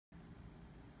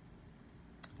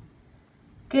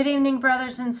Good evening,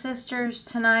 brothers and sisters.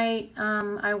 Tonight,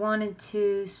 I wanted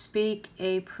to speak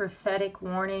a prophetic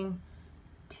warning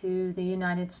to the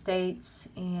United States,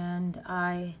 and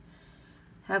I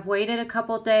have waited a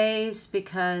couple days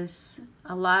because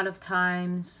a lot of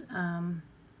times, I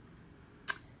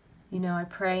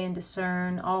pray and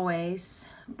discern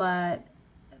always, but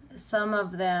some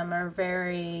of them are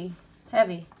very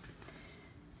heavy.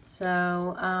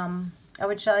 So, I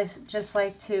would just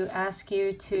like to ask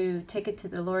you to take it to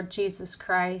the Lord Jesus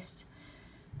Christ,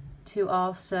 to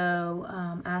also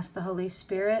ask the Holy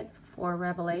Spirit for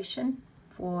revelation,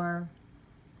 for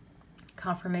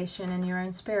confirmation in your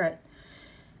own spirit.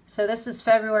 So this is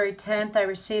February 10th. I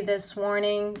received this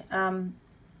warning.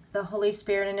 The Holy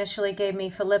Spirit initially gave me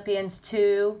Philippians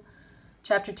 2,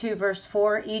 chapter 2, verse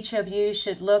 4. Each of you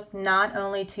should look not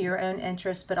only to your own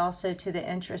interest, but also to the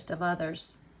interest of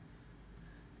others.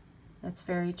 That's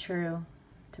very true,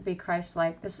 to be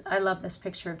Christ-like. I love this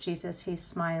picture of Jesus. He's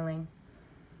smiling.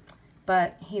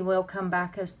 But he will come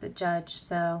back as the judge.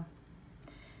 So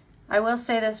I will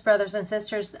say this, brothers and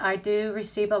sisters, I do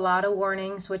receive a lot of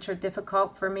warnings which are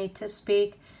difficult for me to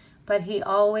speak, but he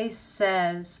always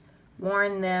says,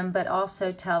 warn them, but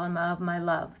also tell them of my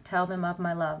love. Tell them of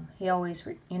my love. He always,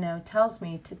 tells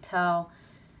me to tell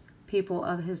people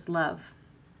of his love,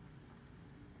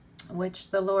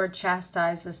 which the Lord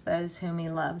chastises those whom he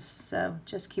loves. So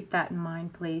just keep that in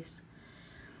mind, please.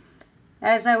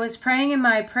 As I was praying in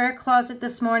my prayer closet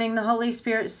this morning, the Holy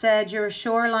Spirit said, your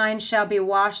shoreline shall be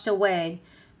washed away.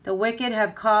 The wicked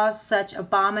have caused such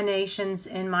abominations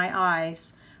in my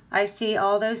eyes. I see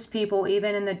all those people,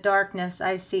 even in the darkness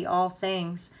I see all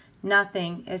things.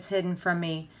 Nothing is hidden from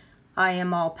me. I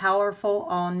am all-powerful,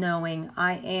 all-knowing.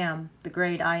 I am the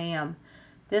great I am.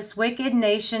 This wicked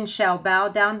nation shall bow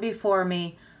down before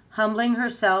me, humbling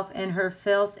herself in her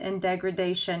filth and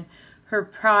degradation. Her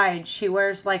pride she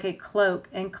wears like a cloak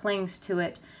and clings to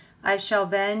it. I shall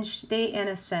avenge the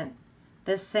innocent,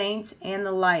 the saints, and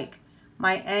the like.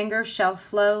 My anger shall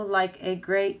flow like a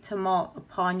great tumult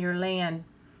upon your land.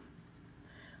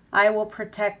 I will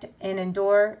protect and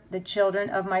endure the children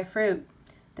of my fruit.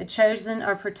 The chosen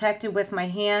are protected with my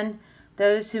hand.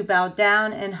 Those who bow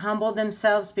down and humble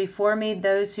themselves before me,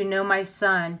 those who know my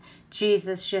Son,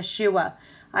 Jesus Yeshua.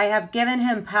 I have given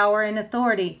him power and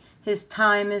authority. His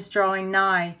time is drawing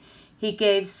nigh. He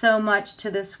gave so much to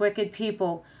this wicked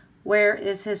people. Where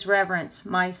is his reverence,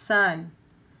 my Son?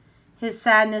 His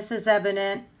sadness is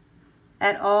evident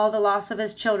at all the loss of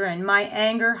his children. My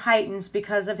anger heightens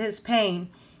because of his pain.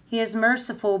 He is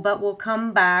merciful, but will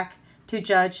come back to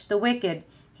judge the wicked.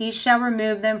 He shall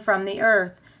remove them from the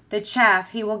earth. The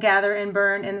chaff he will gather and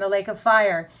burn in the lake of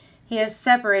fire. He is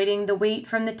separating the wheat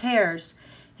from the tares.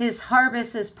 His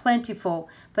harvest is plentiful,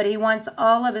 but he wants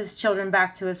all of his children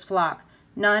back to his flock.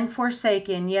 None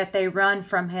forsaken, yet they run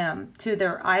from him to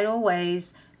their idle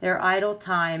ways, their idle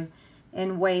time,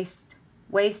 and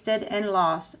wasted and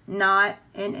lost, not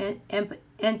in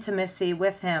intimacy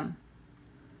with him.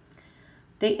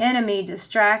 The enemy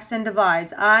distracts and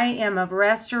divides. I am of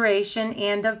restoration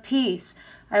and of peace.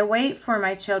 I wait for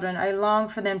my children. I long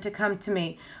for them to come to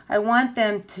me. I want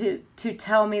them to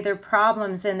tell me their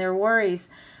problems and their worries.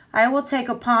 I will take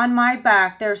upon my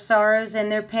back their sorrows and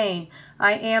their pain.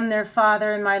 I am their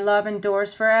father, and my love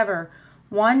endures forever.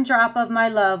 One drop of my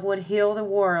love would heal the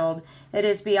world. It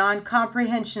is beyond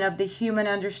comprehension of the human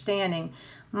understanding.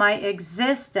 My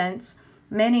existence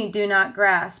many do not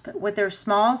grasp with their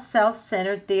small,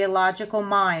 self-centered theological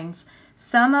minds.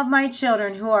 Some of my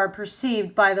children who are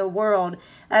perceived by the world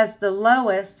as the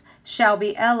lowest shall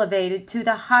be elevated to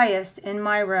the highest in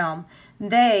my realm.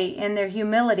 They, in their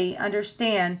humility,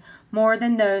 understand more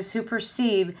than those who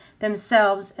perceive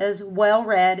themselves as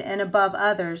well-read and above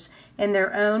others in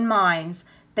their own minds.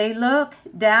 They look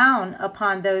down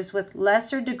upon those with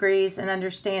lesser degrees and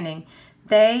understanding.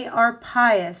 They are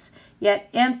pious, yet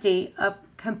empty of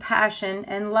compassion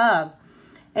and love.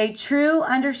 A true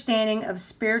understanding of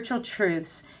spiritual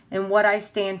truths and what I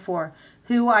stand for,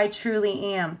 who I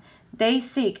truly am. They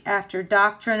seek after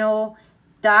doctrines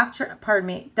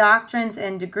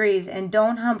and degrees, and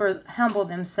don't humble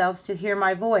themselves to hear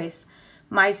my voice.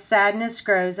 My sadness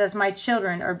grows as my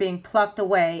children are being plucked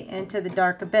away into the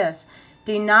dark abyss,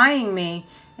 denying me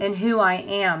and who I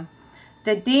am.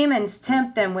 The demons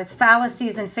tempt them with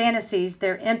fallacies and fantasies,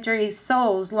 their empty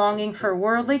souls longing for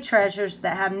worldly treasures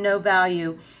that have no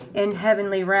value in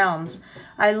heavenly realms.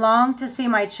 I long to see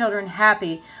my children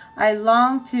happy. I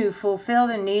long to fulfill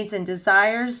their needs and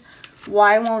desires.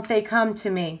 Why won't they come to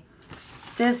me?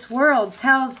 This world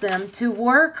tells them to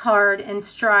work hard and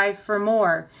strive for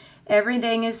more.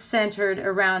 Everything is centered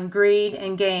around greed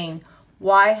and gain.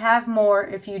 Why have more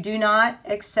if you do not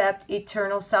accept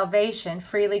eternal salvation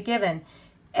freely given?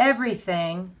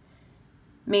 Everything,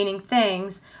 meaning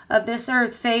things, of this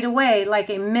earth fade away like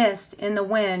a mist in the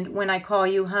wind when I call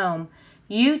you home.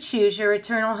 You choose your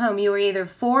eternal home. You are either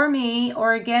for me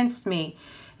or against me.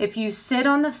 If you sit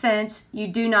on the fence, you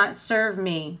do not serve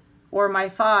me or my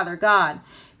Father, God.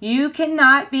 You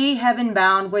cannot be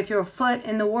heaven-bound with your foot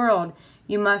in the world.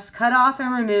 You must cut off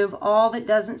and remove all that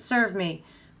doesn't serve me.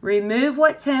 Remove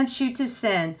what tempts you to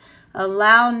sin.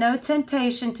 Allow no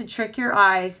temptation to trick your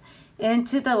eyes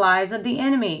into the lies of the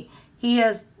enemy. He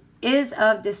is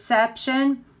of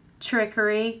deception,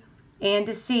 trickery, and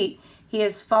deceit. He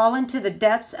has fallen to the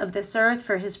depths of this earth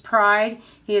for his pride.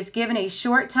 He is given a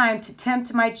short time to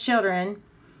tempt my children.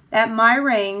 At my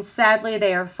reign, sadly,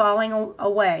 they are falling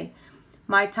away.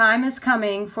 My time is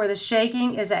coming, for the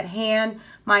shaking is at hand.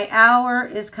 My hour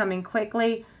is coming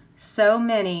quickly. So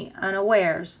many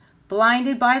unawares,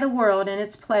 blinded by the world and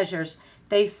its pleasures.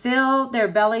 They fill their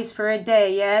bellies for a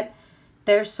day, yet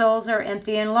their souls are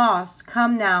empty and lost.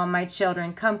 Come now, my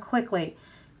children, come quickly.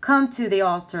 Come to the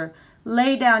altar.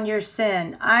 Lay down your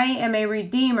sin. I am a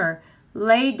redeemer.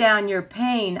 Lay down your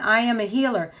pain. I am a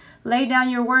healer. Lay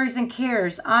down your worries and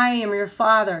cares. I am your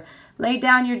Father. Lay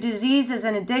down your diseases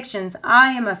and addictions.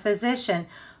 I am a physician.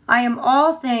 I am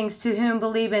all things to whom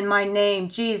believe in my name,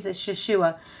 Jesus,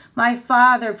 Yeshua. My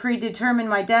Father predetermined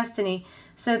my destiny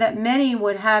so that many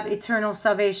would have eternal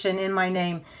salvation in my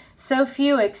name. So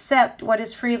few accept what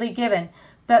is freely given,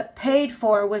 but paid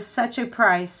for with such a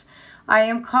price. I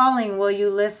am calling. Will you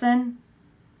listen?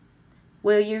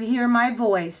 Will you hear my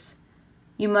voice?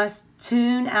 You must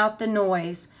tune out the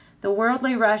noise, the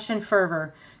worldly rush and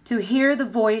fervor, to hear the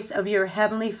voice of your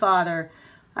heavenly Father.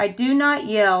 I do not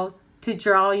yell to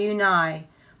draw you nigh.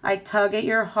 I tug at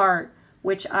your heart,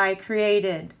 which I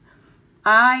created.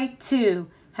 I,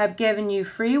 too, have given you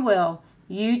free will.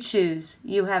 You choose.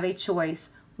 You have a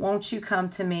choice. Won't you come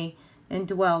to me and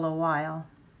dwell a while?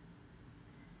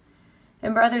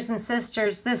 And brothers and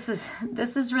sisters, this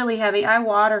is really heavy. I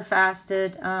water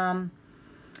fasted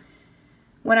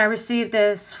when I received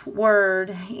this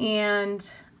word,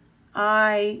 and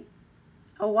a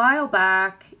while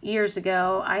back, years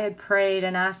ago, I had prayed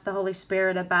and asked the Holy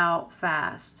Spirit about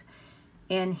fast,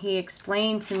 and He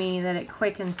explained to me that it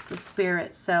quickens the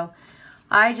spirit. So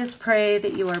I just pray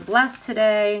that you are blessed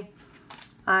today.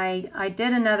 I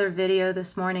did another video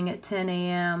this morning at 10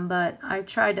 a.m., but I've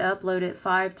tried to upload it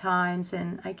 5 times,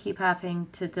 and I keep having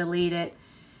to delete it.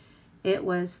 It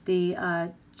was the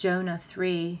Jonah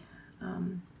 3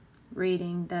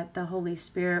 reading that the Holy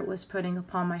Spirit was putting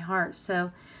upon my heart.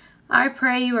 So I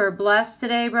pray you are blessed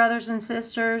today, brothers and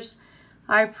sisters.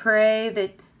 I pray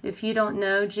that if you don't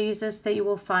know Jesus, that you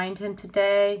will find Him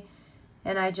today.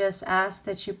 And I just ask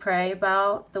that you pray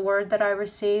about the word that I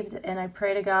received, and I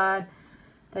pray to God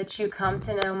that you come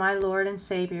to know my Lord and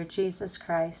Savior, Jesus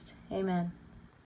Christ. Amen.